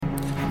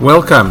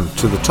Welcome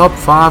to the Top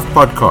 5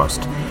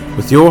 podcast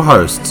with your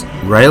hosts,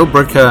 Rael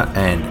Bricker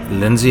and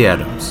Lindsay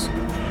Adams.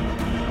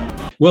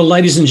 Well,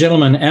 ladies and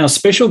gentlemen, our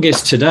special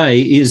guest today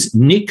is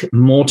Nick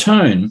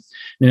Mortone.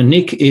 Now,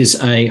 Nick is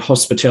a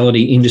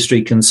hospitality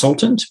industry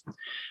consultant.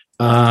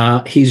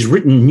 He's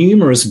written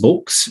numerous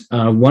books,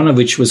 one of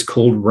which was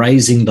called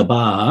Raising the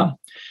Bar,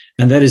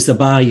 and that is the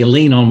bar you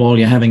lean on while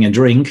you're having a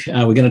drink.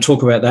 We're going to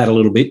talk about that a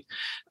little bit.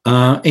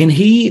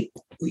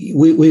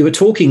 We were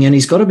talking, and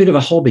he's got a bit of a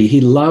hobby.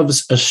 He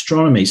loves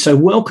astronomy. So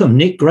welcome,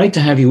 Nick. Great to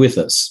have you with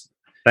us.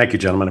 Thank you,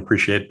 gentlemen.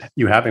 Appreciate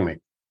you having me.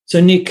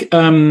 So, Nick,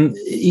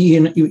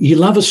 you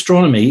love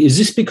astronomy. Is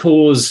this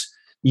because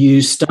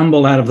you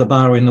stumble out of the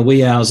bar in the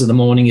wee hours of the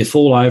morning, you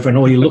fall over, and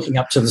or you're looking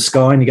up to the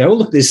sky and you go, oh,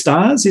 look, there's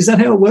stars? Is that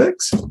how it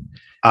works?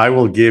 I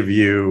will give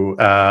you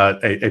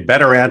a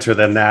better answer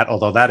than that,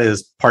 although that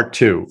is part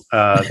two.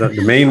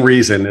 The main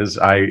reason is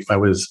I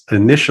was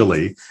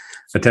initially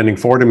attending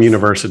Fordham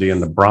University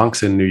in the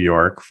Bronx in New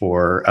York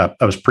I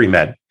was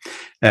pre-med.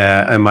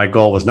 And my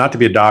goal was not to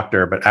be a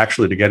doctor, but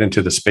actually to get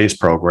into the space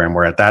program,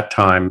 where at that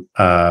time,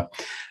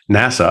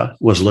 NASA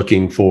was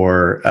looking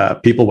for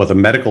people with a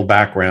medical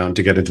background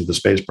to get into the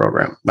space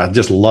program. I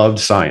just loved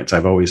science.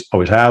 I've always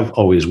have,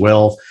 always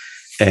will.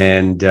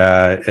 And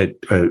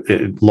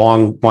it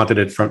long wanted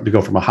it to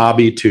go from a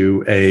hobby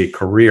to a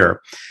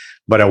career.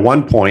 But at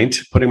one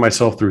point, putting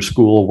myself through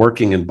school,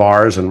 working in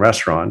bars and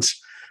restaurants,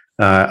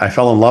 I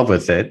fell in love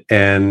with it.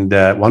 And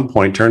at one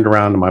point turned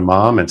around to my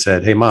mom and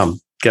said, hey, Mom,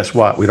 guess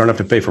what? We don't have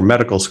to pay for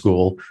medical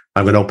school.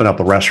 I'm going to open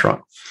up a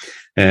restaurant.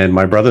 And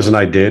my brothers and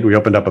I did. We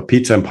opened up a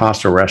pizza and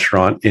pasta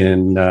restaurant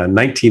in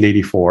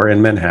 1984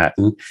 in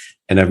Manhattan.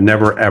 And I've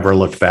never, ever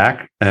looked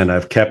back. And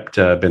I've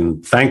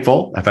been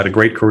thankful. I've had a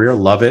great career,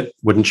 love it,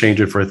 wouldn't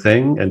change it for a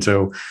thing. And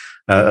so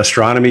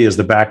astronomy is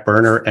the back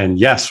burner. And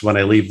yes, when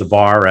I leave the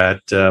bar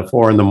at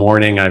 4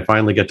 a.m, I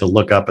finally get to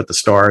look up at the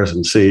stars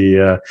and see,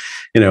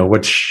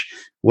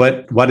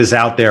 what is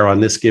out there on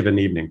this given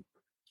evening.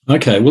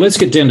 Okay, well, let's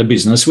get down to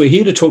business. We're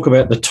here to talk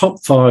about the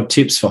top 5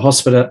 tips for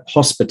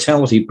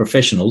hospitality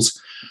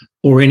professionals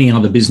or any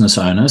other business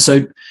owner.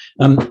 So,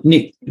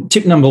 Nick,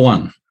 tip number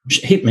 1,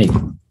 hit me.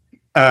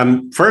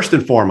 First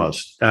and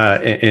foremost,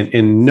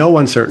 in no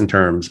uncertain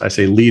terms, I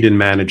say lead and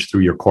manage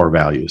through your core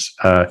values.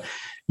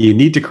 You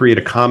need to create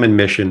a common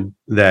mission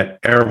that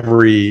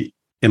every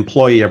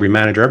employee, every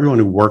manager, everyone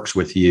who works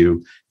with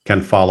you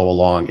can follow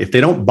along. If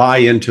they don't buy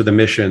into the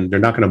mission, they're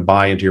not going to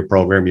buy into your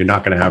program. You're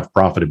not going to have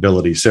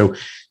profitability. So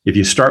if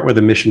you start with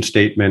a mission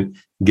statement,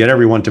 get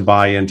everyone to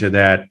buy into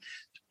that,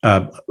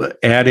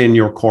 add in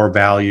your core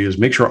values,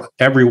 make sure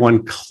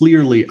everyone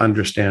clearly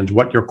understands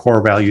what your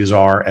core values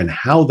are and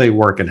how they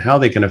work and how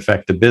they can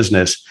affect the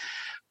business.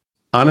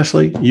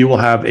 Honestly, you will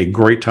have a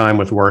great time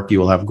with work. You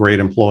will have great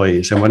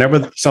employees. And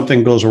whenever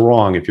something goes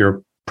wrong, if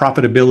your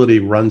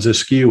profitability runs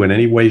askew in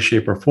any way,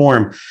 shape, or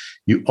form,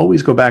 you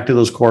always go back to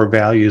those core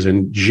values,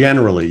 and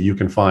generally you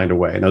can find a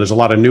way. Now, there's a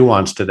lot of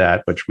nuance to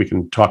that, which we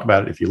can talk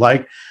about if you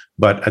like.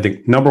 But I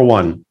think number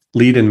 1,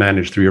 lead and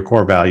manage through your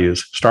core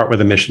values. Start with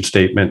a mission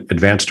statement,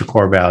 advance to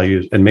core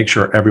values, and make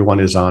sure everyone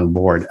is on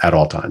board at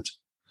all times.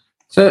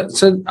 So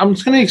I'm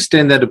just going to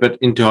extend that a bit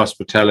into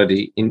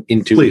hospitality,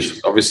 into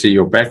Please. Obviously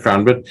your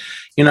background. But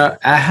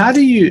how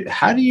do you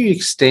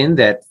extend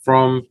that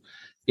from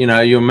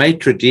your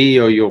maitre d'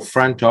 or your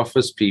front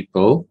office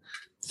people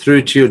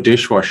through to your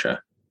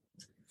dishwasher?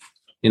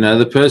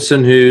 The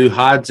person who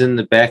hides in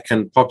the back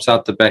and pops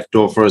out the back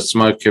door for a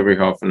smoke every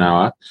half an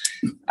hour.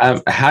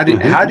 How do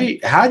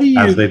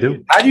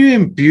you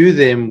imbue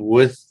them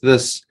with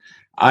this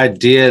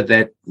idea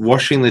that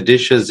washing the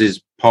dishes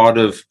is part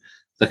of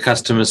the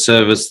customer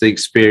service, the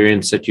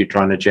experience that you're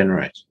trying to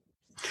generate?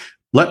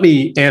 Let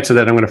me answer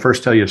that. I'm going to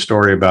first tell you a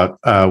story about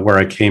where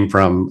I came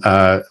from.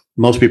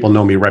 Most people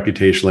know me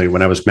reputationally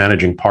when I was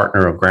managing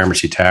partner of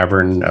Gramercy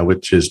Tavern,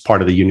 which is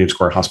part of the Union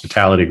Square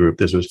Hospitality Group.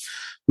 This was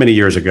many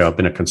years ago. I've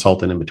been a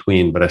consultant in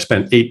between, but I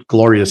spent 8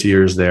 glorious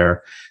years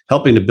there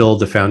helping to build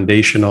the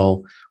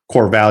foundational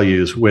core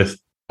values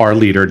with our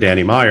leader,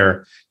 Danny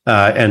Meyer,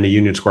 and the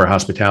Union Square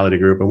Hospitality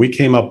Group. And we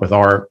came up with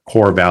our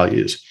core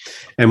values.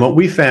 And what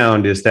we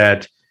found is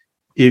that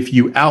if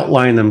you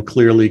outline them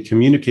clearly,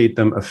 communicate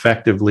them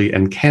effectively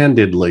and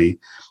candidly,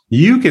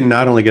 you can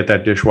not only get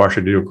that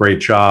dishwasher to do a great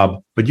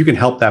job, but you can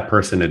help that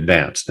person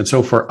advance. And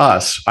so for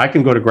us, I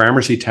can go to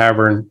Gramercy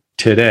Tavern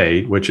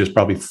today, which is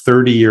probably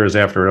 30 years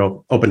after it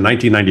opened,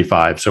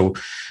 1995. So,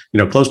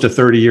 close to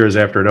 30 years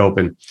after it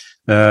opened.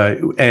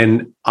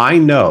 And I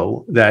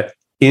know that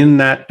in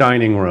that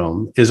dining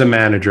room is a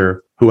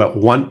manager who at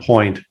one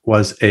point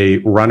was a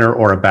runner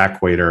or a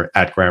back waiter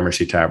at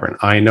Gramercy Tavern.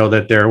 I know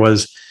that there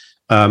was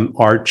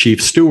our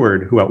chief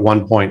steward who at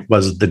one point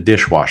was the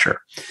dishwasher.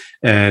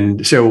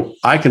 And so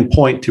I can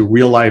point to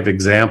real life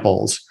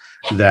examples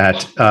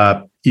that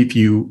if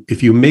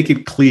you make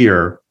it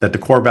clear that the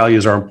core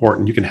values are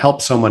important, you can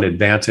help someone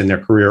advance in their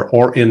career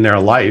or in their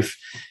life,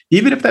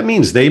 even if that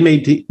means they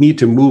may need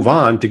to move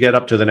on to get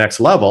up to the next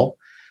level,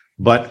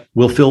 but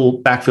we'll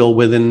backfill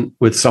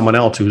with someone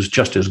else who's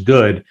just as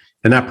good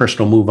and that person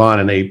will move on,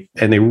 and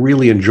they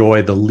really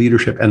enjoy the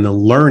leadership and the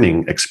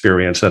learning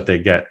experience that they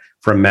get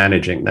from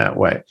managing that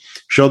way.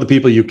 Show the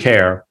people you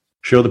care,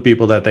 show the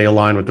people that they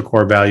align with the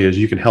core values.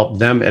 You can help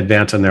them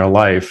advance in their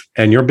life,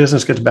 and your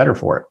business gets better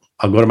for it.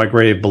 I'll go to my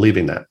grave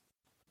believing that.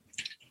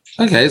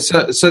 Okay,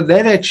 so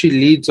that actually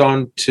leads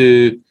on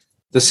to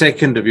the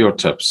second of your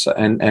tips,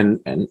 and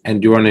do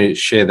you want to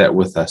share that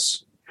with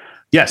us?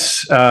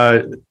 Yes,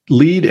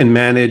 lead and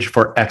manage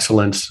for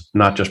excellence,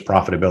 not just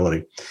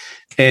profitability.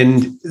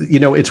 And,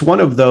 it's one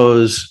of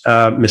those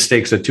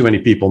mistakes that too many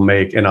people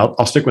make. And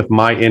I'll stick with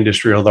my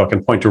industry, although I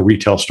can point to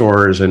retail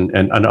stores and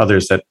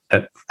others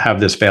that have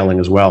this failing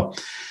as well.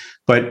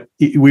 But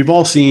we've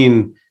all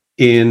seen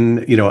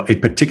in, a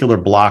particular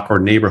block or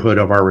neighborhood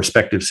of our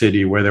respective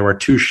city where there were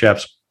two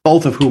chefs,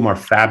 both of whom are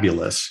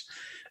fabulous.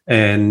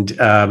 And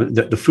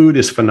the food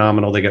is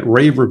phenomenal. They get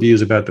rave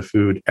reviews about the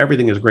food.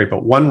 Everything is great.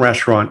 But one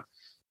restaurant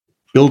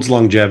builds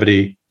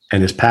longevity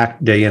and is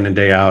packed day in and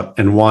day out,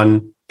 and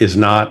one is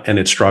not, and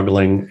it's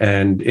struggling,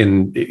 and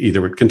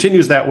either it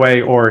continues that way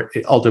or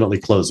it ultimately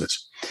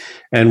closes.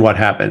 And what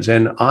happens?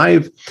 And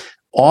I've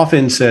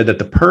often said that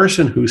the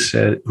person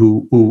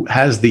who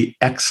has the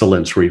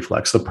excellence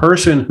reflex, the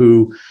person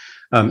who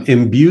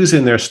imbues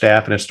in their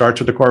staff, and it starts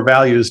with the core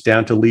values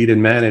down to lead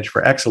and manage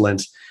for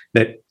excellence,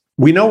 that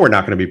we know we're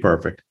not going to be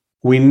perfect.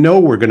 We know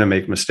we're going to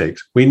make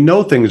mistakes. We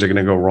know things are going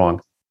to go wrong.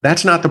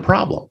 That's not the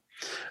problem.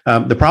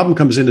 The problem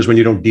comes in is when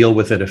you don't deal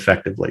with it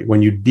effectively.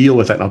 When you deal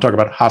with it, and I'll talk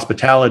about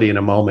hospitality in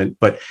a moment,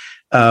 but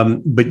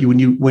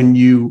when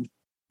you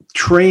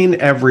train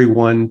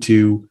everyone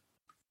to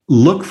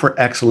look for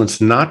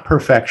excellence, not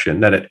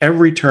perfection, that at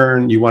every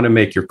turn you want to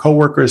make your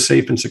coworkers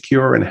safe and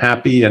secure and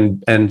happy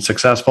and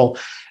successful,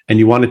 and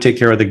you want to take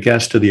care of the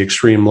guests to the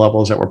extreme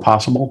levels that were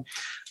possible,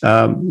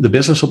 the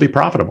business will be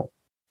profitable.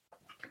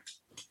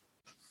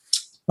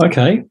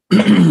 Okay,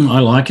 I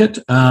like it.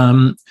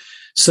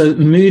 So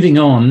moving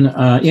on,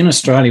 in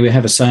Australia, we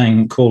have a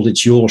saying called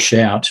 "It's your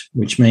shout,"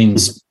 which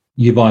means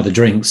you buy the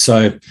drink.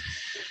 So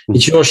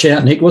it's your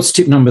shout, Nick. What's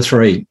tip number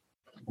 3?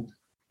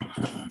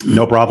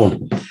 No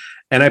problem.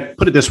 And I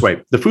put it this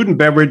way: the food and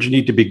beverage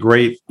need to be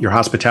great. Your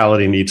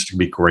hospitality needs to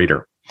be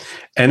greater.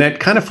 And that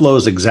kind of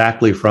flows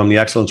exactly from the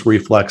excellence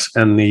reflex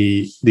and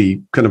the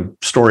kind of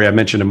story I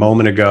mentioned a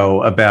moment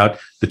ago about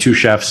the two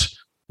chefs,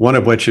 one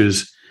of which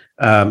is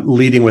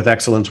leading with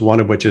excellence,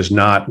 one of which is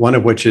not, one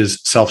of which is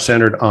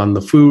self-centered on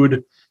the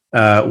food,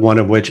 one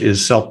of which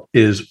is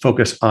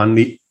focused on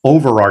the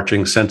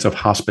overarching sense of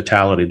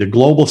hospitality, the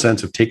global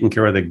sense of taking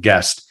care of the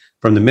guest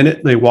from the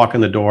minute they walk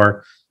in the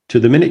door to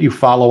the minute you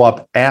follow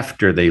up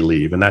after they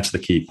leave. And that's the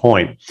key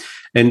point.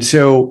 And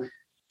so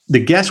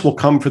the guests will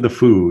come for the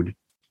food,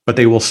 but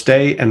they will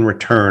stay and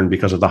return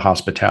because of the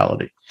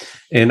hospitality.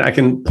 And I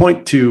can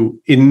point to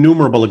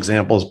innumerable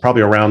examples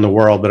probably around the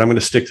world, but I'm going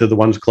to stick to the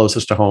ones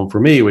closest to home for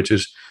me, which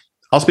is,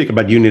 I'll speak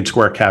about Union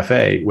Square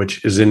Cafe,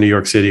 which is in New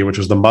York City, which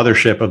was the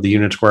mothership of the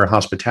Union Square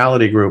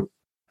Hospitality Group.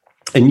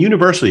 And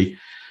universally,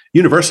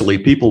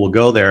 people will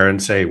go there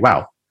and say,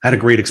 wow, I had a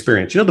great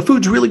experience. The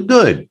food's really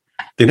good.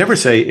 They never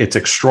say it's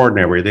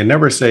extraordinary. They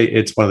never say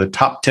it's one of the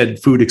top 10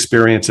 food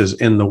experiences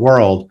in the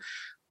world.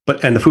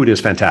 And the food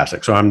is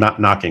fantastic. So I'm not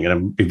knocking it.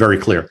 I'm being very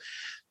clear.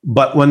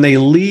 But when they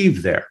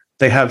leave there,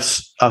 they have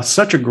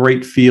such a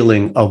great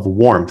feeling of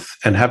warmth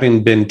and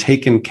having been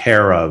taken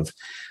care of,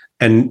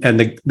 and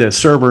the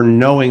server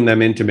knowing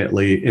them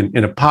intimately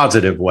in a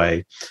positive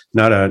way,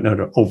 not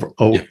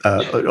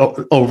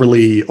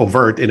overly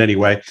overt in any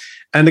way.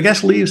 And the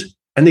guest leaves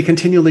and they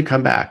continually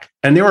come back.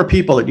 And there are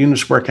people at Union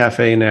Square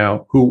Cafe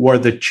now who were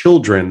the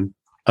children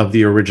of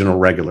the original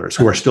regulars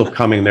who are still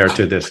coming there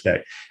to this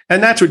day.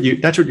 And that's what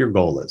your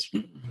goal is.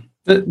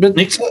 But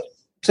Nick, so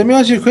let me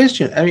ask you a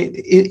question. I mean,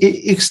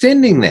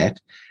 extending that,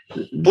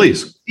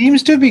 please,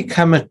 seems to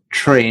become a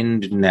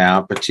trend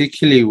now,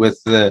 particularly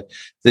with the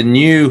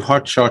new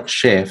hotshot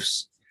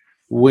chefs,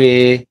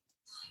 where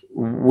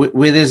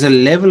there's a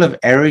level of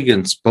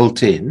arrogance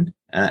built in,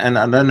 and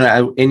I don't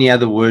know any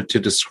other word to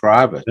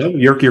describe it. No,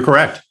 you're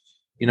correct.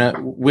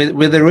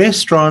 Where the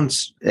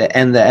restaurants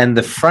and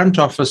the front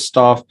office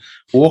staff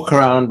walk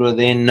around with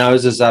their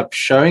noses up,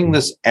 showing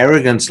this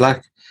arrogance,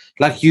 like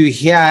you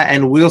here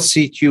and we'll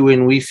seat you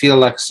when we feel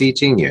like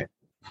seating you.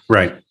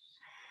 Right.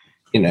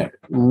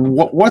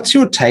 What's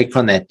your take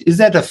on that? Is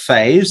that a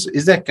phase?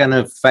 Is that going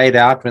to fade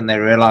out when they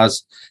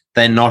realize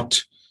they're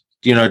not,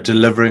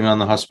 delivering on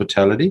the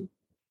hospitality?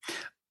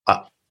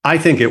 I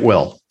think it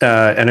will,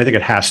 and I think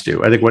it has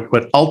to. I think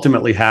what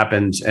ultimately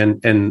happens,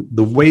 and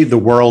the way the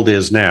world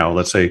is now,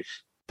 let's say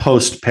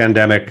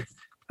post-pandemic,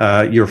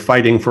 you're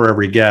fighting for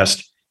every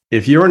guest.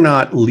 If you're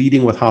not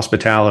leading with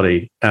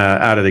hospitality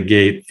out of the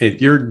gate,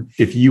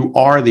 if you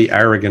are the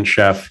arrogant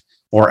chef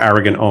or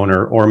arrogant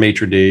owner or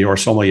maitre d' or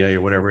sommelier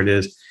or whatever it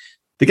is,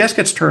 the guest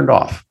gets turned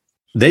off.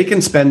 They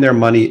can spend their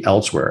money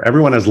elsewhere.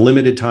 Everyone has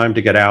limited time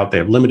to get out. They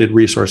have limited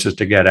resources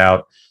to get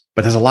out.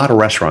 But there's a lot of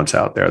restaurants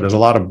out there. There's a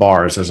lot of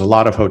bars. There's a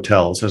lot of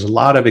hotels. There's a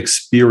lot of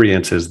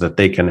experiences that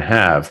they can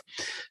have.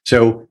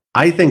 So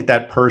I think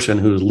that person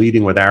who's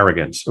leading with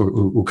arrogance, or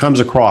who comes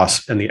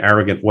across in the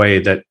arrogant way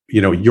that,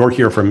 you're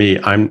here for me,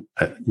 I'm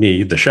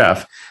me, the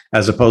chef,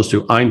 as opposed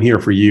to I'm here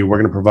for you, we're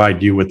going to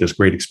provide you with this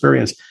great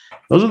experience.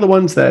 Those are the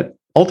ones that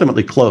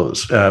ultimately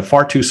close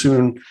far too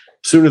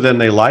sooner than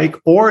they like,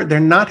 or they're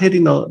not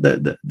hitting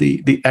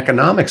the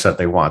economics that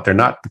they want. They're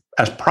not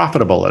as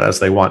profitable as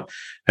they want.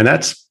 And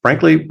that's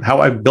frankly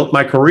how I've built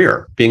my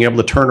career, being able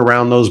to turn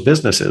around those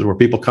businesses where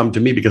people come to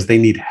me because they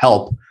need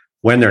help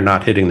when they're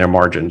not hitting their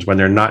margins, when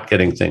they're not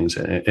getting things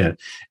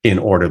in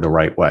order the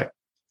right way.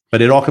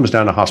 But it all comes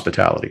down to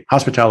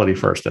hospitality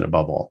first and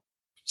above all.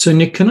 So,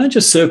 Nick, can I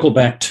just circle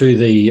back to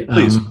the,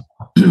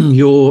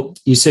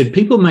 you said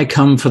people may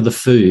come for the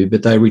food,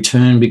 but they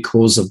return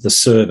because of the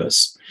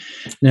service.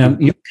 Now,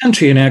 your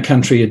country and our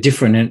country are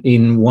different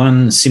in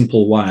one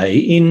simple way.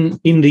 In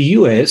the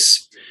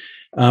US,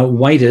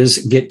 waiters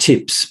get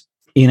tips.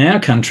 In our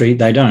country,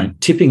 they don't.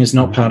 Tipping is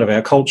not part of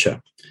our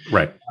culture.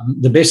 Right.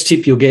 The best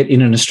tip you'll get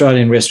in an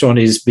Australian restaurant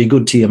is be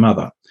good to your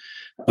mother.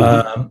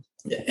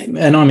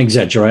 And I'm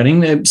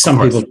exaggerating.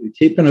 Some people do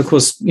tip. And of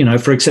course,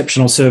 for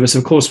exceptional service,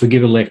 of course, we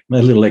give a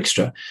little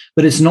extra.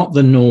 But it's not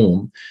the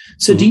norm.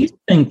 So do you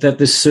think that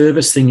the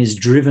service thing is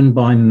driven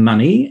by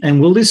money?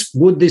 And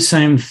would this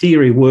same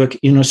theory work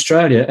in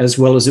Australia as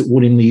well as it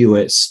would in the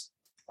US?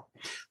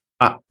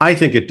 I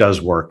think it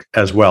does work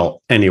as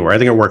well anywhere. I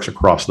think it works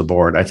across the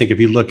board. I think if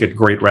you look at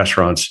great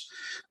restaurants,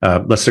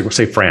 let's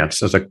say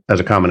France as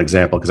a common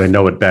example, because I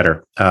know it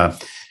better.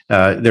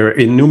 There are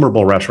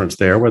innumerable restaurants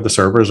there where the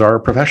servers are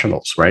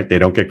professionals, right? They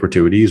don't get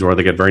gratuities, or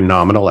they get very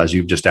nominal, as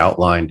you've just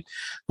outlined,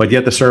 but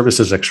yet the service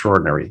is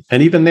extraordinary.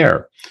 And even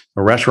there,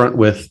 a restaurant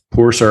with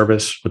poor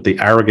service, with the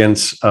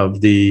arrogance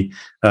of the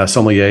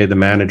sommelier, the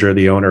manager,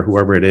 the owner,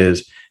 whoever it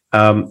is,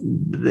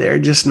 they're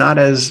just not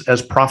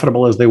as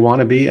profitable as they want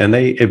to be, and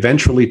they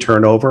eventually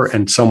turn over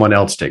and someone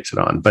else takes it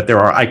on. But there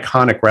are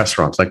iconic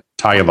restaurants like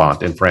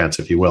Taillevent in France,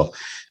 if you will,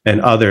 and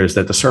others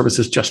that the service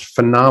is just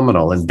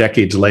phenomenal. And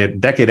decade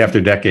after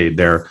decade,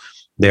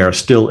 they're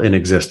still in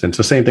existence.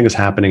 The same thing is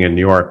happening in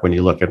New York when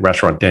you look at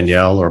Restaurant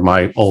Danielle or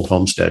my old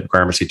homestead,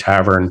 Gramercy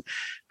Tavern,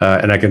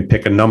 and I can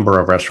pick a number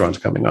of restaurants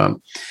coming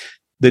on.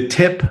 The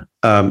tip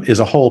is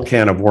a whole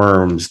can of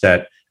worms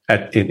that,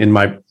 in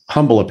my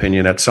humble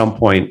opinion, at some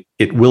point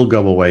it will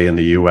go away in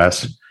the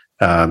U.S.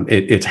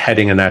 It's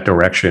heading in that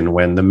direction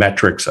when the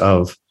metrics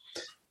of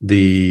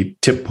the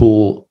tip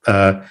pool,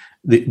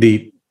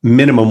 the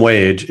minimum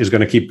wage is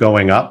going to keep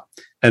going up,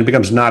 and it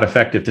becomes not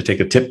effective to take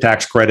a tip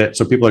tax credit.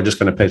 So people are just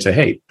going to say,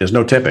 hey, there's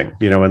no tipping,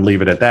 and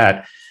leave it at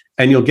that.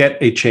 And you'll get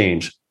a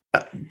change.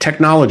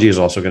 Technology is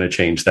also going to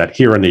change that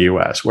here in the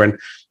US when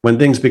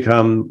things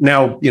become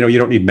now, you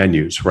don't need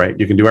menus, right?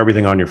 You can do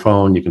everything on your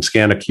phone. You can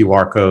scan a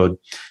QR code.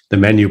 The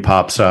menu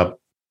pops up.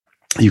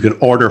 You can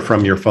order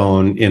from your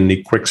phone in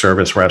the quick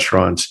service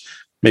restaurants,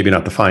 maybe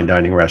not the fine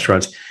dining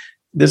restaurants.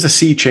 There's a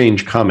sea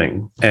change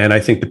coming. And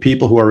I think the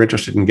people who are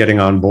interested in getting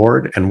on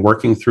board and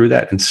working through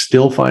that and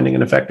still finding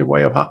an effective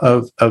way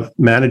of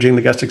managing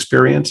the guest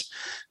experience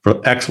for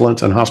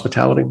excellence and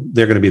hospitality,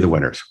 they're going to be the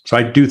winners. So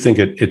I do think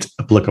it's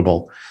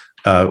applicable,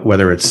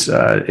 whether it's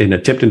in a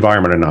tipped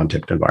environment or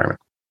non-tipped environment.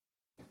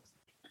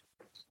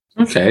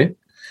 Okay.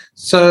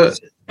 So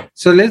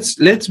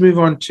let's move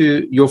on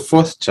to your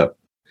fourth tip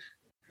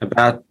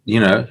about,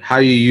 how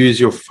you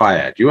use your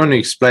fire. Do you want to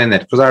explain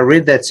that? Because I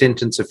read that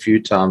sentence a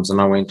few times and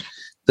I went,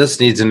 this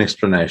needs an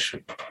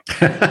explanation.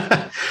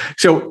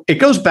 So it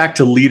goes back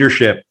to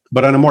leadership,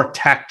 but on a more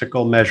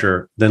tactical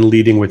measure than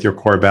leading with your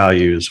core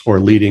values or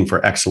leading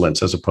for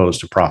excellence as opposed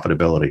to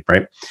profitability,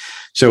 right?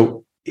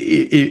 So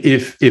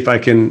if I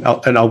can,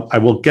 I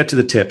will get to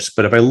the tips,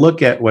 but if I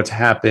look at what's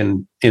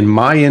happened in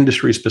my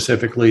industry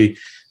specifically,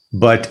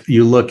 but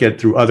you look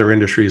at through other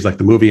industries like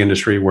the movie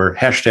industry where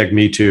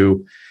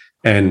 #MeToo,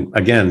 and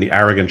again, the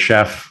arrogant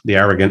chef, the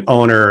arrogant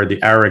owner, the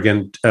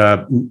arrogant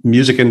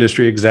music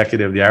industry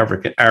executive,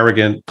 the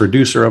arrogant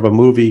producer of a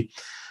movie,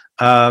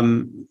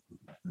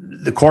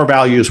 the core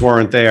values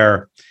weren't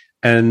there.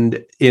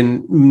 And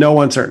in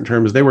no uncertain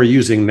terms, they were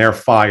using their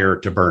fire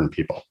to burn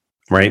people,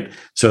 right?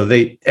 So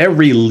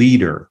every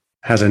leader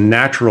has a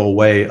natural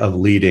way of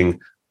leading.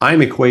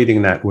 I'm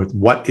equating that with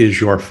what is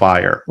your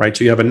fire, right?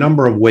 So you have a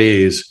number of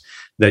ways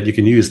that you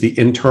can use the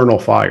internal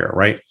fire,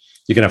 right?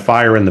 You can have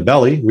fire in the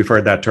belly. We've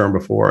heard that term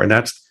before, and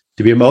that's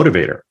to be a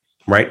motivator,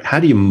 right? How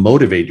do you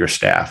motivate your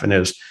staff? And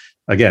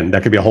again,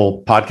 that could be a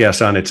whole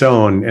podcast on its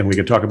own, and we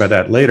can talk about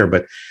that later.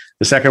 But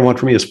the second one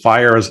for me is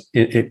fire as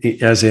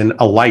in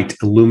a light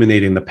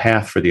illuminating the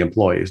path for the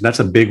employees. And that's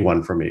a big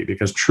one for me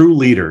because true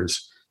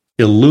leaders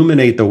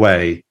illuminate the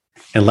way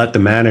and let the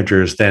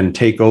managers then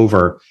take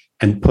over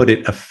and put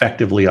it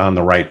effectively on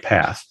the right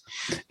path.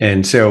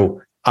 And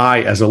so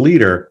I, as a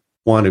leader,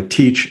 want to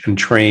teach and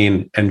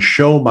train and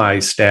show my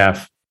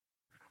staff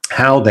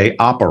how they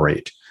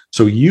operate.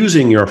 So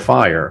using your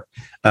fire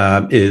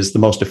is the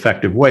most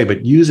effective way,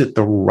 but use it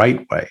the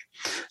right way.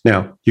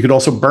 Now, you could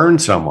also burn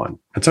someone,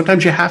 and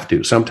sometimes you have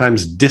to.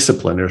 Sometimes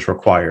discipline is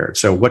required.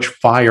 So which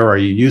fire are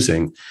you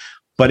using?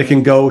 but it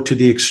can go to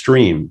the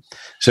extreme.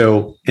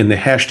 So in the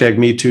hashtag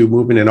Me Too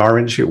movement in our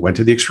industry, it went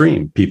to the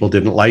extreme. People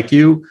didn't like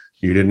you.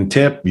 You didn't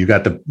tip. You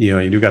got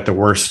the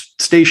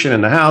worst station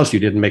in the house.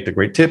 You didn't make the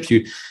great tips.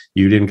 You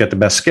didn't get the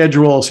best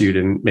schedule. So you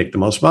didn't make the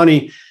most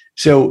money.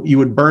 So you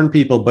would burn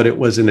people, but it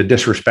was in a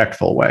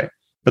disrespectful way.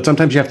 But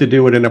sometimes you have to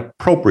do it in an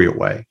appropriate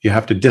way. You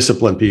have to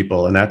discipline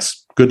people, and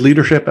that's good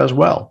leadership as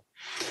well.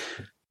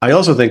 I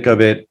also think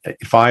of it,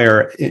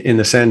 fire, in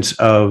the sense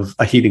of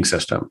a heating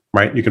system,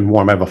 right? You can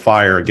I have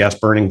a gas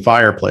burning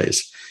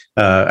fireplace.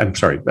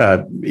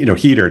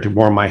 Heater to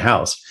warm my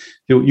house.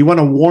 You want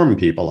to warm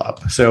people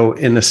up. So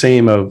in the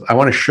same of, I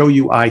want to show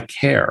you I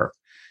care.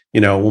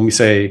 When we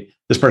say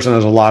this person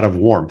has a lot of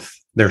warmth,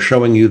 they're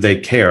showing you they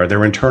care.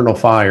 Their internal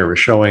fire is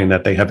showing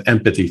that they have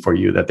empathy for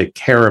you, that they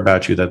care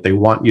about you, that they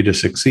want you to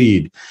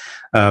succeed.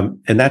 And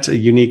that's a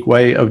unique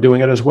way of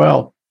doing it as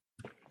well.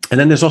 And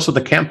then there's also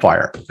the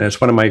campfire. And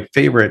it's one of my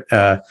favorite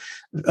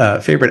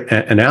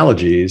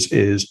analogies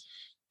is,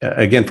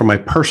 again, from my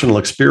personal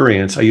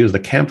experience, I use the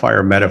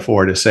campfire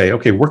metaphor to say,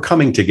 okay, we're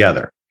coming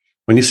together.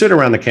 When you sit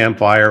around the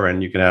campfire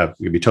and you can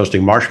be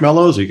toasting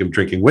marshmallows, you can be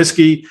drinking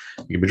whiskey,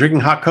 you can be drinking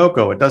hot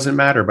cocoa, it doesn't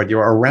matter, but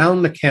you're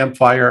around the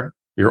campfire,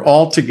 you're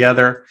all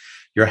together,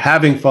 you're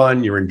having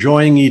fun, you're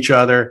enjoying each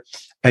other,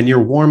 and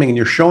you're warming, and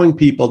you're showing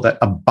people that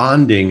a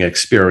bonding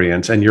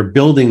experience, and you're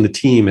building the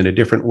team in a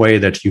different way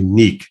that's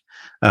unique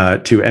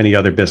to any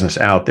other business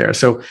out there.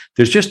 So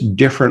there's just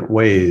different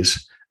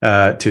ways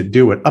to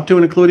do it, up to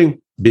and including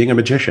being a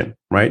magician,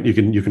 right? You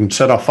can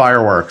set off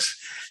fireworks.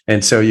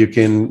 And so you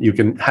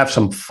can have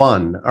some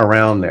fun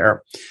around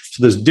there.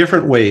 So there's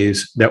different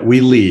ways that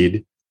we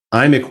lead.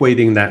 I'm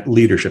equating that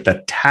leadership,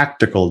 that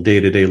tactical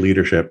day-to-day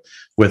leadership,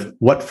 with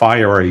what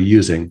fire are you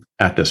using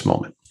at this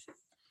moment?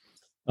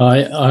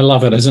 I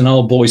love it. As an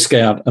old Boy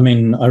Scout, I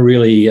mean, I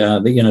really,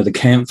 the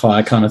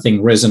campfire kind of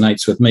thing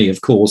resonates with me,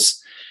 of course.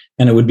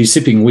 And it would be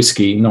sipping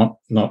whiskey, not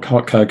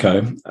hot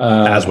cocoa.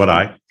 As would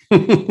I.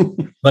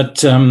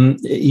 But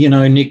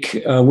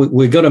Nick,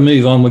 we've got to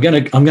move on.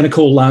 I'm going to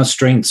call last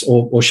strengths,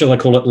 or shall I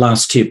call it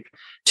last tip?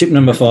 Tip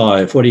number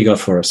 5. What do you got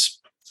for us?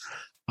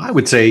 I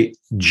would say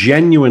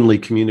genuinely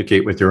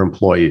communicate with your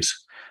employees.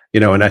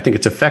 And I think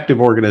it's effective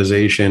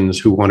organizations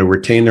who want to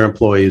retain their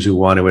employees, who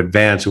want to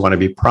advance, who want to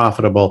be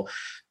profitable,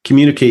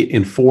 communicate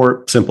in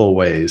 4 simple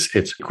ways.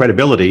 It's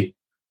credibility,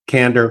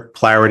 candor,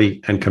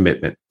 clarity, and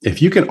commitment.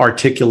 If you can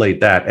articulate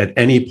that at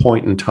any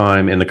point in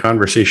time in the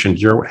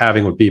conversations you're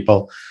having with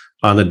people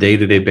on the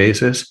day-to-day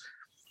basis,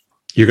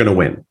 you're going to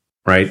win,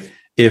 right?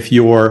 If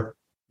you're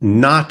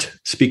not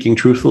speaking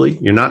truthfully,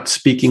 you're not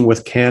speaking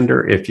with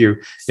candor,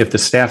 if the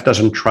staff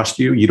doesn't trust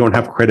you, you don't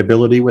have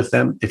credibility with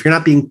them, if you're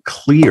not being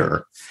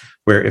clear,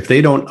 where if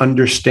they don't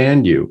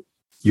understand you,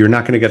 you're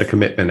not going to get a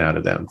commitment out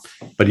of them.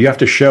 But you have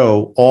to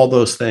show all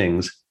those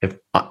things,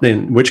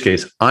 in which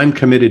case I'm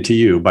committed to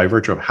you by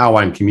virtue of how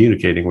I'm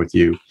communicating with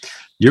you.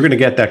 You're going to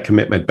get that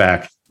commitment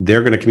back.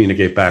 They're going to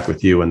communicate back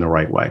with you in the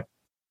right way.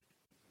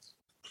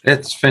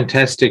 That's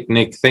fantastic,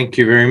 Nick. Thank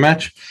you very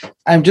much.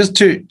 Just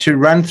to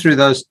run through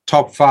those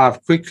top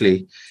 5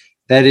 quickly,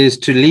 that is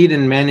to lead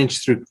and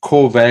manage through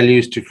core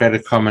values to create a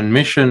common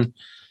mission,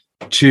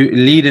 to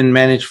lead and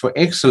manage for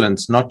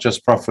excellence, not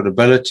just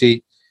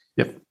profitability.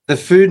 Yep. The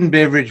food and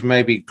beverage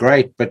may be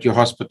great, but your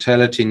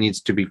hospitality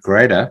needs to be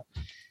greater.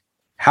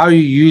 How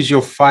you use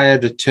your fire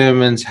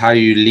determines how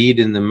you lead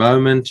in the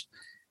moment.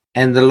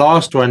 And the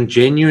last one,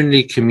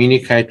 genuinely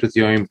communicate with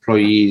your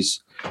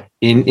employees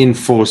in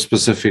 4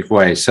 specific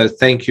ways. So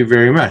thank you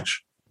very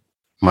much.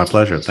 My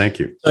pleasure. Thank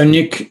you. So,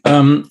 Nick,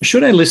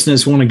 should our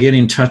listeners want to get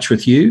in touch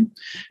with you,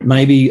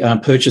 maybe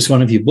purchase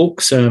one of your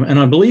books, and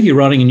I believe you're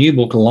writing a new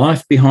book,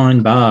 Life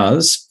Behind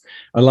Bars.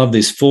 I love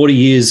this, 40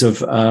 years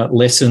of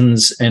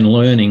lessons and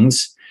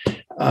learnings.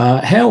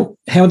 How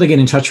would they get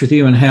in touch with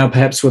you, and how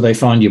perhaps will they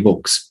find your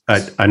books?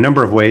 A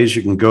number of ways.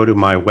 You can go to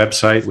my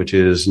website, which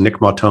is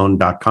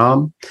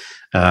nickmautone.com.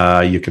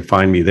 You can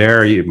find me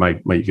there. You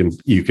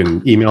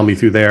can email me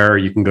through there.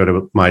 You can go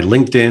to my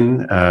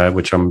LinkedIn,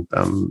 which I'm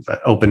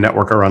open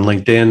networker on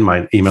LinkedIn.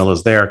 My email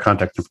is there.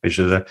 Contact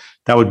information is there.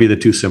 That would be the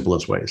 2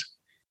 simplest ways.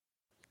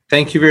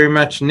 Thank you very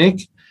much,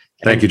 Nick.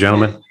 Thank you,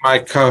 gentlemen. My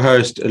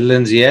co-host,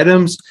 Lindsay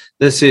Adams.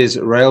 This is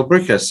Rail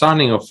Bricker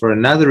signing off for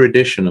another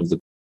edition of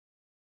the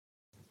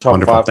Top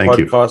Wonderful. 5 Thank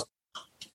podcast.